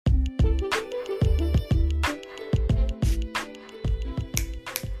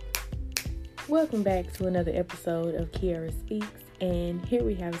Welcome back to another episode of Kiara Speaks, and here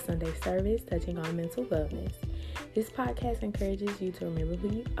we have a Sunday service touching on mental wellness. This podcast encourages you to remember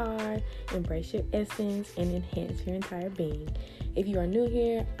who you are, embrace your essence, and enhance your entire being. If you are new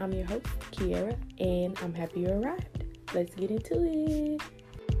here, I'm your host, Kiara, and I'm happy you arrived. Let's get into it.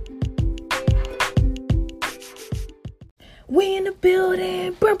 We in the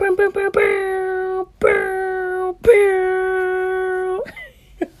building. Burr, burr, burr, burr, burr, burr, burr.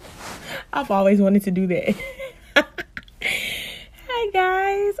 I've always wanted to do that. Hi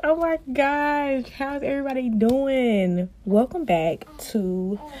guys. Oh my gosh. How's everybody doing? Welcome back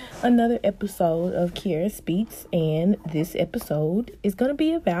to another episode of Kiara Speaks. And this episode is going to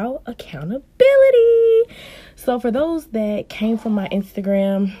be about accountability. So for those that came from my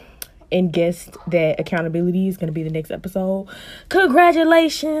Instagram and guessed that accountability is going to be the next episode,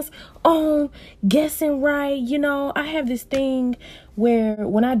 congratulations on guessing right. You know, I have this thing where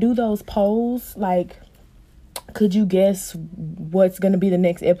when I do those polls, like, could you guess what's going to be the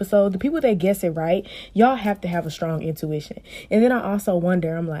next episode? The people that guess it right, y'all have to have a strong intuition. And then I also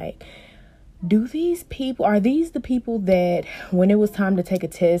wonder, I'm like, are these the people that when it was time to take a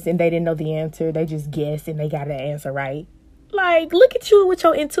test and they didn't know the answer, they just guessed and they got the answer right? Like, look at you with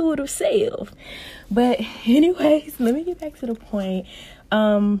your intuitive self. But anyways, let me get back to the point.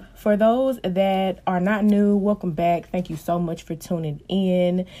 For those that are not new, welcome back. Thank you so much for tuning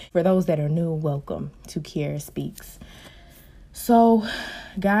in. For those that are new, welcome to Kiara Speaks. So,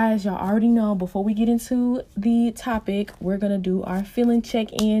 guys, y'all already know, before we get into the topic, we're going to do our feeling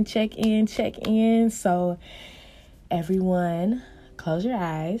check-in. So, everyone, close your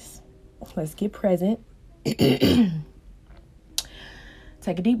eyes. Let's get present.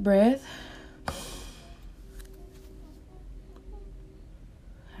 Take a deep breath.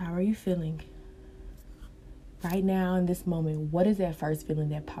 How are you feeling right now in this moment? What is that first feeling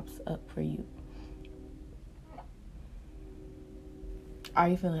that pops up for you? Are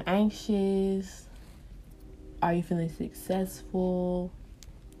you feeling anxious? Are you feeling successful?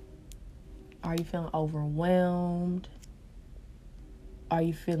 Are you feeling overwhelmed? Are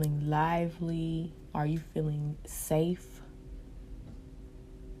you feeling lively? Are you feeling safe?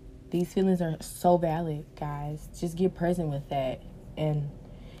 These feelings are so valid, guys. Just get present with that. And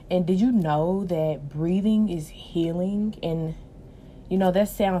did you know that breathing is healing? And, you know, that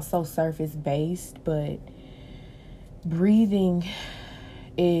sounds so surface-based, but breathing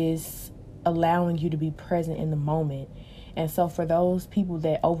is allowing you to be present in the moment. And so for those people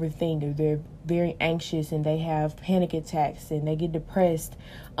that overthink, or they're very anxious and they have panic attacks and they get depressed,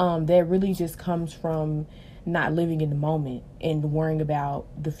 that really just comes from not living in the moment and worrying about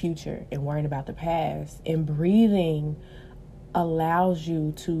the future and worrying about the past. And breathing allows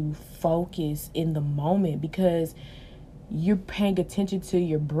you to focus in the moment because you're paying attention to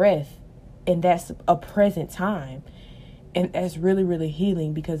your breath, and that's a present time. And that's really, really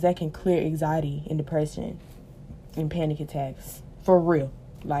healing because that can clear anxiety and depression and panic attacks. For real.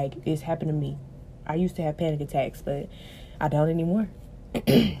 Like, it's happened to me. I used to have panic attacks, but I don't anymore.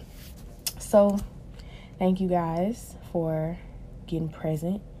 So thank you guys for getting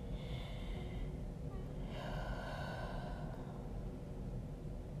present.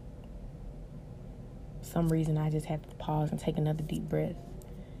 For some reason, I just had to pause and take another deep breath.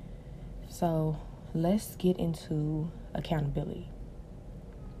 So let's get into accountability.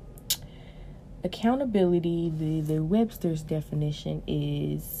 Accountability, the Webster's definition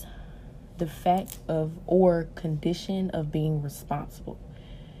is the fact of or condition of being responsible.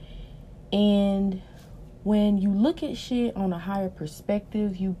 And when you look at shit on a higher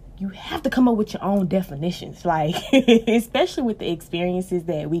perspective, you have to come up with your own definitions. Like, especially with the experiences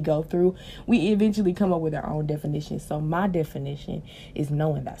that we go through, we eventually come up with our own definitions. So my definition is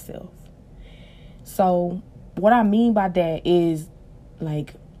knowing thyself. So what I mean by that is,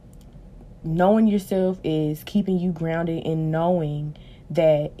 like, knowing yourself is keeping you grounded in knowing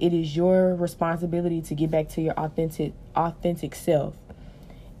that it is your responsibility to get back to your authentic self.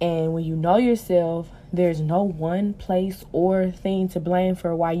 And when you know yourself, there's no one place or thing to blame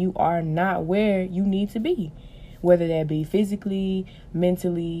for why you are not where you need to be, whether that be physically,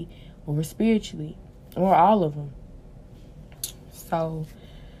 mentally, or spiritually, or all of them. So,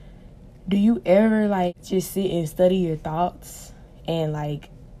 do you ever, like, just sit and study your thoughts and, like,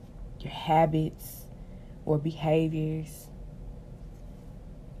 your habits or behaviors?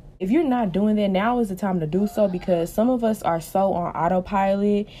 If you're not doing that, now is the time to do so, because some of us are so on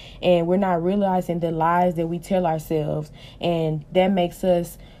autopilot and we're not realizing the lies that we tell ourselves, and that makes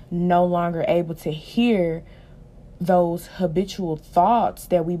us no longer able to hear those habitual thoughts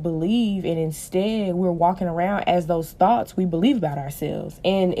that we believe, and instead we're walking around as those thoughts we believe about ourselves.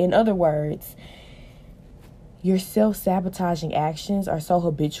 And in other words, your self-sabotaging actions are so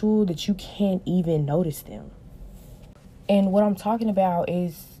habitual that you can't even notice them. And what I'm talking about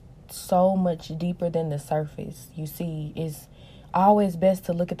is so much deeper than the surface. You see, it's always best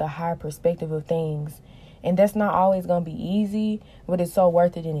to look at the higher perspective of things. And that's not always going to be easy, but it's so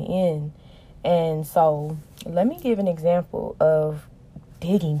worth it in the end. And so let me give an example of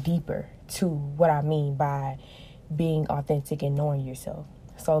digging deeper to what I mean by being authentic and knowing yourself.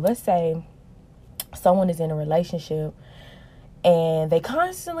 So let's say someone is in a relationship and they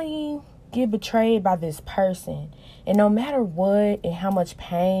constantly get betrayed by this person. And no matter what and how much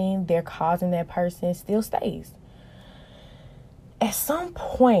pain they're causing that person, it still stays. At some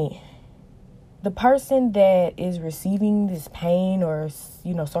point, the person that is receiving this pain or,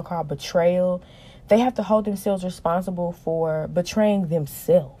 so-called betrayal, they have to hold themselves responsible for betraying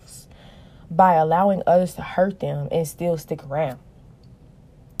themselves by allowing others to hurt them and still stick around.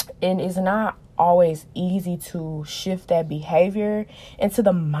 And it's not always easy to shift that behavior until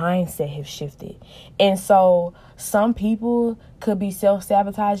the mindset has shifted. And so some people could be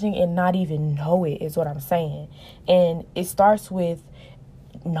self-sabotaging and not even know it, is what I'm saying. And it starts with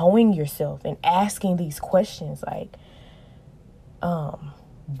knowing yourself and asking these questions like,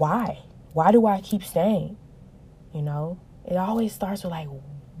 why do I keep staying? It always starts with like,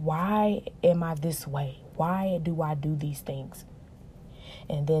 why am I this way? Why do I do these things?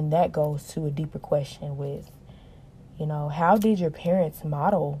 And then that goes to a deeper question with, how did your parents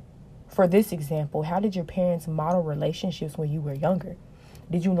model, for this example, how did your parents model relationships when you were younger?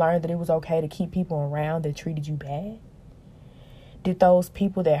 Did you learn that it was okay to keep people around that treated you bad? Did those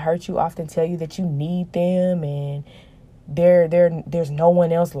people that hurt you often tell you that you need them and there's no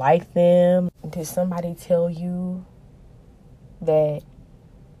one else like them? Did somebody tell you that,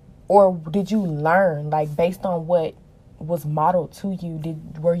 or did you learn, like, based on what was modeled to you,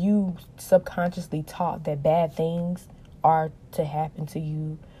 were you subconsciously taught that bad things are to happen to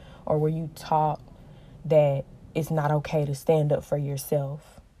you? Or were you taught that it's not okay to stand up for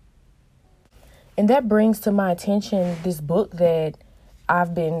yourself? And that brings to my attention this book that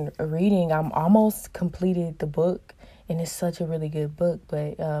I've been reading. I'm almost completed the book, and it's such a really good book,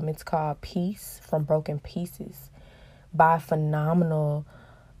 but it's called Peace from Broken Pieces by phenomenal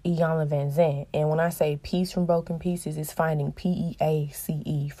Iyanla Vanzant. And when I say peace from broken pieces, it's finding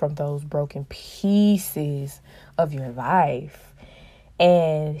PEACE from those broken pieces of your life.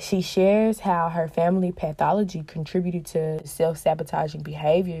 And she shares how her family pathology contributed to self-sabotaging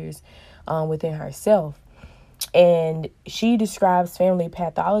behaviors within herself. And she describes family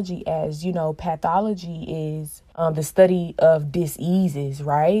pathology as, pathology is the study of diseases,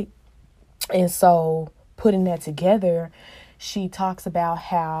 right? And so putting that together, she talks about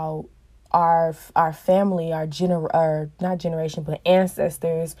how our family, not generation, but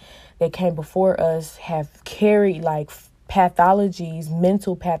ancestors that came before us have carried like pathologies,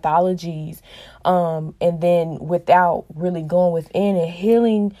 mental pathologies, and then without really going within and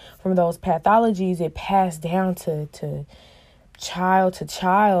healing from those pathologies, it passed down to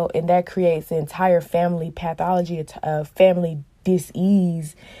child, and that creates the entire family pathology, a family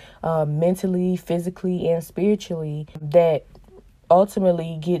disease, mentally, physically, and spiritually, that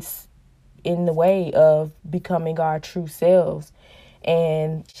ultimately gets in the way of becoming our true selves.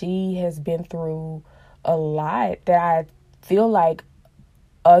 And she has been through a lot that I feel like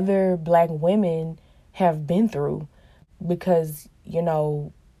other Black women have been through, because,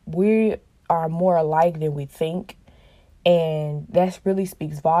 we are more alike than we think. And that really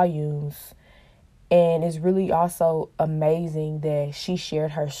speaks volumes. And it's really also amazing that she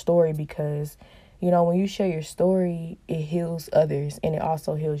shared her story, because, when you share your story, it heals others and it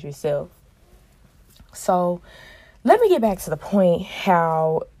also heals yourself. So let me get back to the point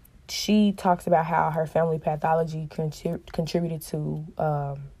how she talks about how her family pathology contributed to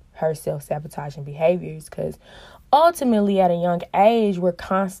her self-sabotaging behaviors, because ultimately at a young age, we're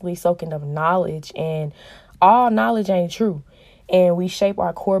constantly soaking up knowledge, and all knowledge ain't true. And we shape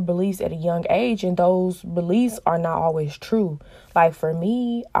our core beliefs at a young age, and those beliefs are not always true. Like for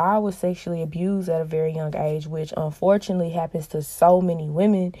me, I was sexually abused at a very young age, which unfortunately happens to so many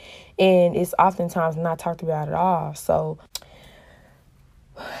women, and it's oftentimes not talked about at all. So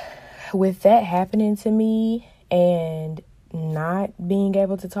with that happening to me and not being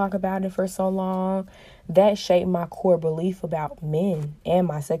able to talk about it for so long, that shaped my core belief about men and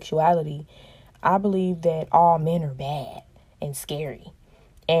my sexuality. I believe that all men are bad and scary.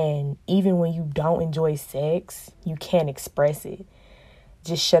 And even when you don't enjoy sex, you can't express it.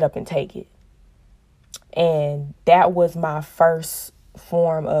 Just shut up and take it. And that was my first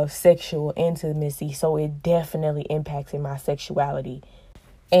form of sexual intimacy. So it definitely impacted my sexuality.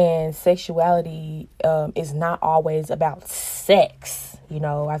 And sexuality is not always about sex.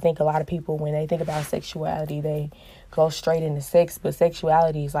 I think a lot of people, when they think about sexuality, they go straight into sex. But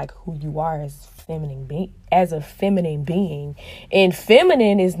sexuality is like who you are as a feminine being. And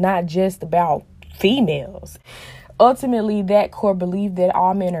feminine is not just about females. Ultimately, that core belief that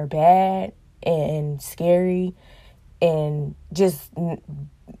all men are bad and scary and I'm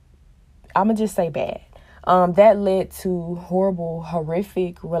gonna just say bad. That led to horrible,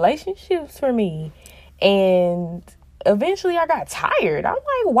 horrific relationships for me. And eventually I got tired. I'm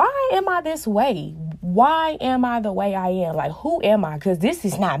like, why am I this way? Why am I the way I am? Like, who am I? Because this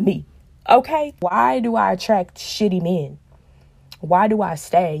is not me. Okay? Why do I attract shitty men? Why do I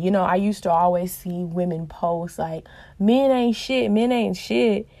stay? I used to always see women post like, men ain't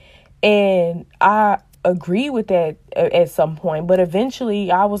shit. And I agree with that at some point. But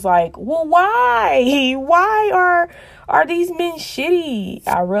eventually I was like, well, why? Why are these men shitty?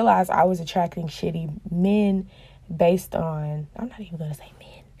 I realized I was attracting shitty men based on, I'm not even going to say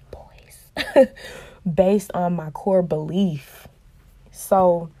men, boys, based on my core belief.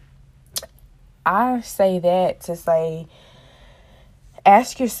 So I say that to say,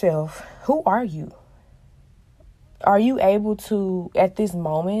 ask yourself, who are you? Are you able to, at this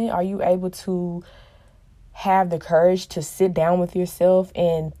moment, have the courage to sit down with yourself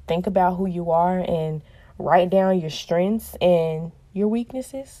and think about who you are and write down your strengths and your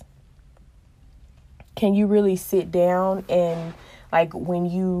weaknesses? Can you really sit down and, like, when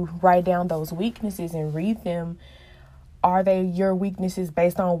you write down those weaknesses and read them, are they your weaknesses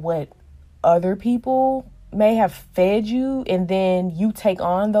based on what other people may have fed you, and then you take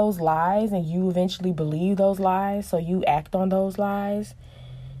on those lies and you eventually believe those lies, so you act on those lies?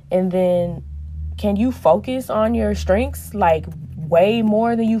 And then can you focus on your strengths like way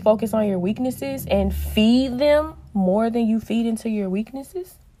more than you focus on your weaknesses and feed them more than you feed into your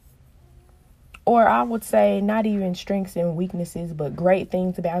weaknesses? Or I would say not even strengths and weaknesses, but great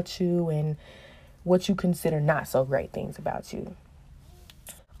things about you and what you consider not so great things about you.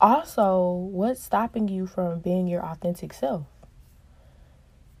 Also, what's stopping you from being your authentic self?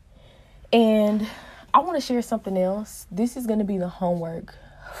 And I want to share something else. This is going to be the homework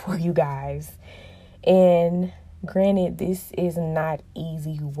for you guys. And granted, this is not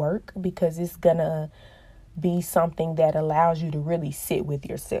easy work because it's going to be something that allows you to really sit with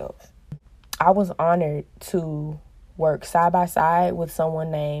yourself. I was honored to work side by side with someone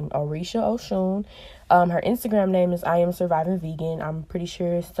named Orisha Oshun. Her Instagram name is I Am Surviving Vegan. I'm pretty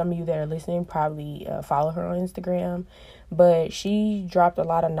sure some of you that are listening probably follow her on Instagram. But she dropped a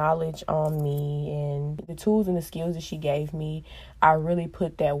lot of knowledge on me, and the tools and the skills that she gave me, I really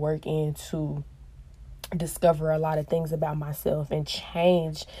put that work in to discover a lot of things about myself and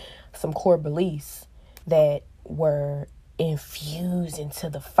change some core beliefs that were infused into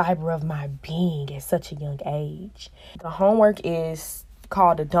the fiber of my being at such a young age. The homework is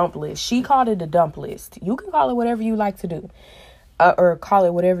called a dump list. She called it a dump list. You can call it whatever you like to do, or call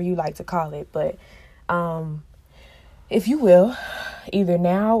it whatever you like to call it. But if you will, either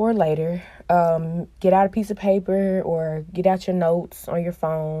now or later, get out a piece of paper or get out your notes on your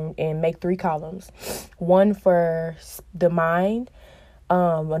phone and make 3 columns. One for the mind,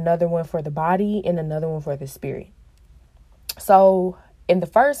 another one for the body, and another one for the spirit. So in the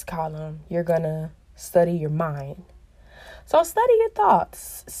first column, you're going to study your mind. So study your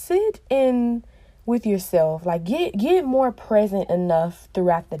thoughts. Sit in with yourself. Like get more present enough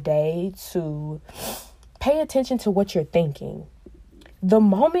throughout the day to pay attention to what you're thinking. The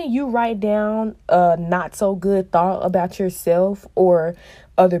moment you write down a not so good thought about yourself or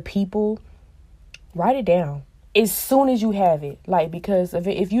other people, write it down as soon as you have it. Like, because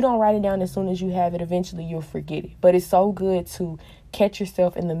if you don't write it down as soon as you have it, eventually you'll forget it. But it's so good to catch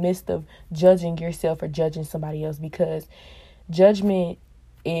yourself in the midst of judging yourself or judging somebody else, because judgment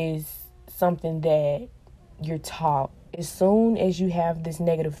is something that you're taught. As soon as you have this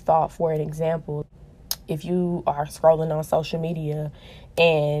negative thought, for an example, if you are scrolling on social media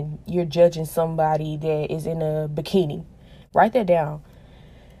and you're judging somebody that is in a bikini, write that down.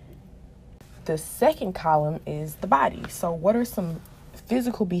 The second column is the body. So what are some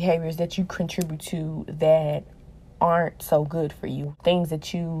physical behaviors that you contribute to that aren't so good for you? Things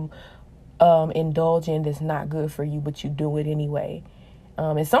that you indulge in that's not good for you, but you do it anyway.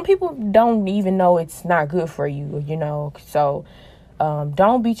 And some people don't even know it's not good for you, So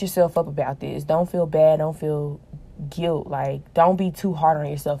don't beat yourself up about this. Don't feel bad. Don't feel guilt. Like, don't be too hard on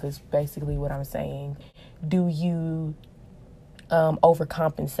yourself is basically what I'm saying. Do you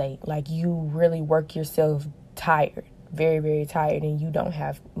overcompensate. Like you really work yourself tired, very, very tired, and you don't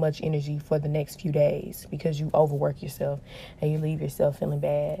have much energy for the next few days because you overwork yourself and you leave yourself feeling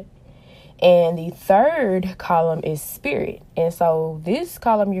bad. And the third column is spirit. And so this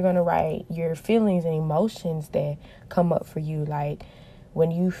column, you're going to write your feelings and emotions that come up for you. Like when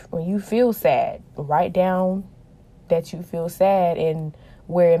you feel sad, write down that you feel sad and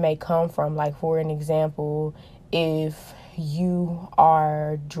where it may come from. Like, for an example, if you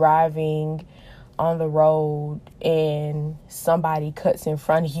are driving on the road and somebody cuts in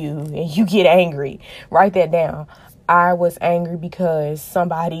front of you and you get angry, write that down. I was angry because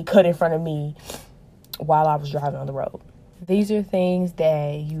somebody cut in front of me while I was driving on the road. These are things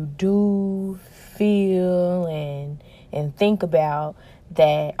that you do, feel, and think about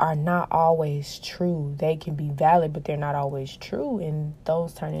that are not always true. They can be valid, but they're not always true. And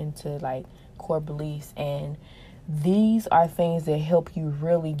those turn into like core beliefs. And these are things that help you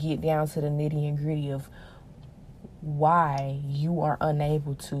really get down to the nitty and gritty of why you are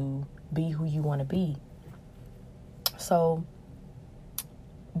unable to be who you want to be. So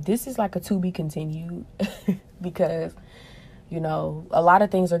this is like a to be continued because, you know, a lot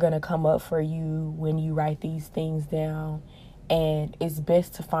of things are going to come up for you when you write these things down, and it's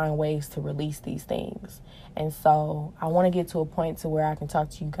best to find ways to release these things. And so I want to get to a point to where I can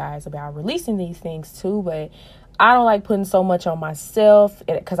talk to you guys about releasing these things too, but I don't like putting so much on myself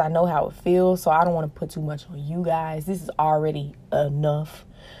because I know how it feels. So I don't want to put too much on you guys. This is already enough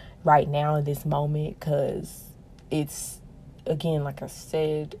right now in this moment because it's, again, like I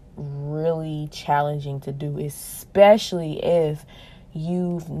said, really challenging to do, especially if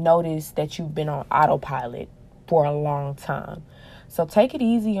you've noticed that you've been on autopilot for a long time. So take it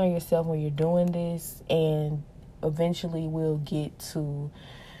easy on yourself when you're doing this, and eventually we'll get to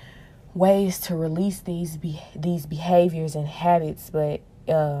ways to release these behaviors and habits. But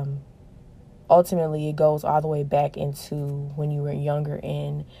ultimately it goes all the way back into when you were younger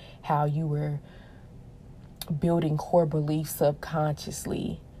and how you were building core beliefs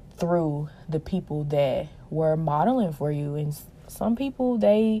subconsciously through the people that were modeling for you. And some people,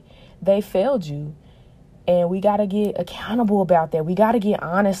 they failed you, and we got to get accountable about that. We got to get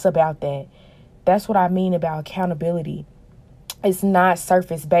honest about that. That's what I mean about accountability. It's not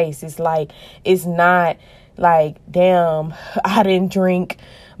surface based. It's not like, damn, I didn't drink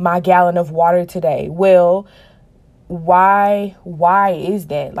my gallon of water today. Well, why is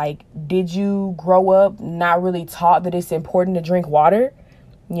that? Like, did you grow up not really taught that it's important to drink water?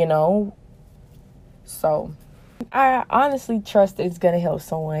 You know? So I honestly trust it's going to help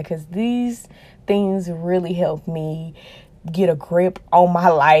someone, because these things really helped me get a grip on my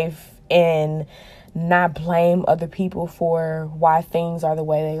life and not blame other people for why things are the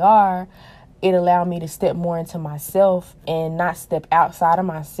way they are. It allowed me to step more into myself and not step outside of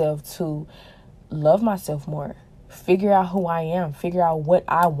myself to love myself more. Figure out who I am. Figure out what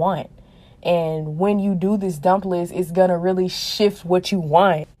I want. And when you do this dump list, it's going to really shift what you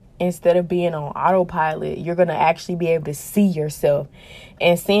want. Instead of being on autopilot, you're going to actually be able to see yourself.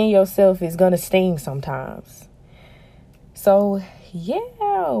 And seeing yourself is going to sting sometimes. So,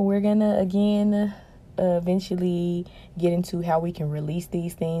 yeah, we're going to, again, eventually get into how we can release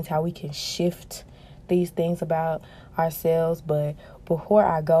these things, how we can shift these things about ourselves. But before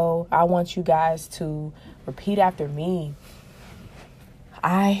I go, I want you guys to repeat after me.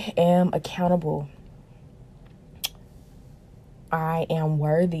 I am accountable. I am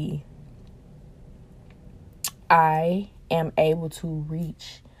worthy. I am able to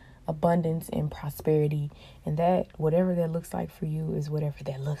reach abundance and prosperity. And that, whatever that looks like for you, is whatever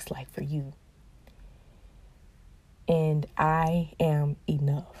that looks like for you. And I am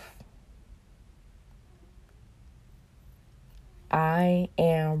enough. I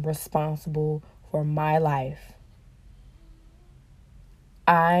am responsible for my life.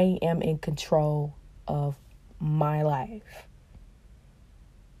 I am in control of my life.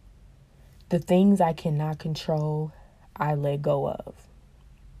 The things I cannot control, I let go of.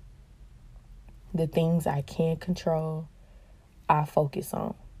 The things I can control, I focus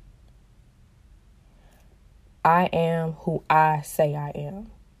on. I am who I say I am.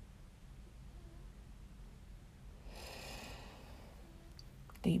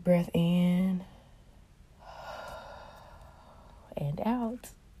 Deep breath in and out.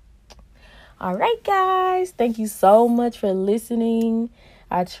 All right, guys. Thank you so much for listening.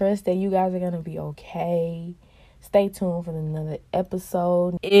 I trust that you guys are going to be okay. Stay tuned for another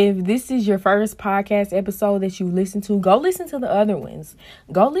episode. If this is your first podcast episode that you listen to, go listen to the other ones.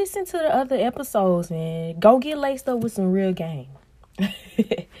 Go listen to the other episodes, man. Go get laced up with some real game.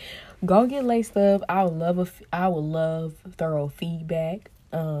 Go get laced up. I would love thorough feedback.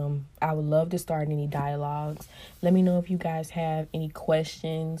 I would love to start any dialogues. Let me know if you guys have any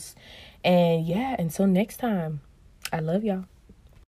questions. And yeah, until next time, I love y'all.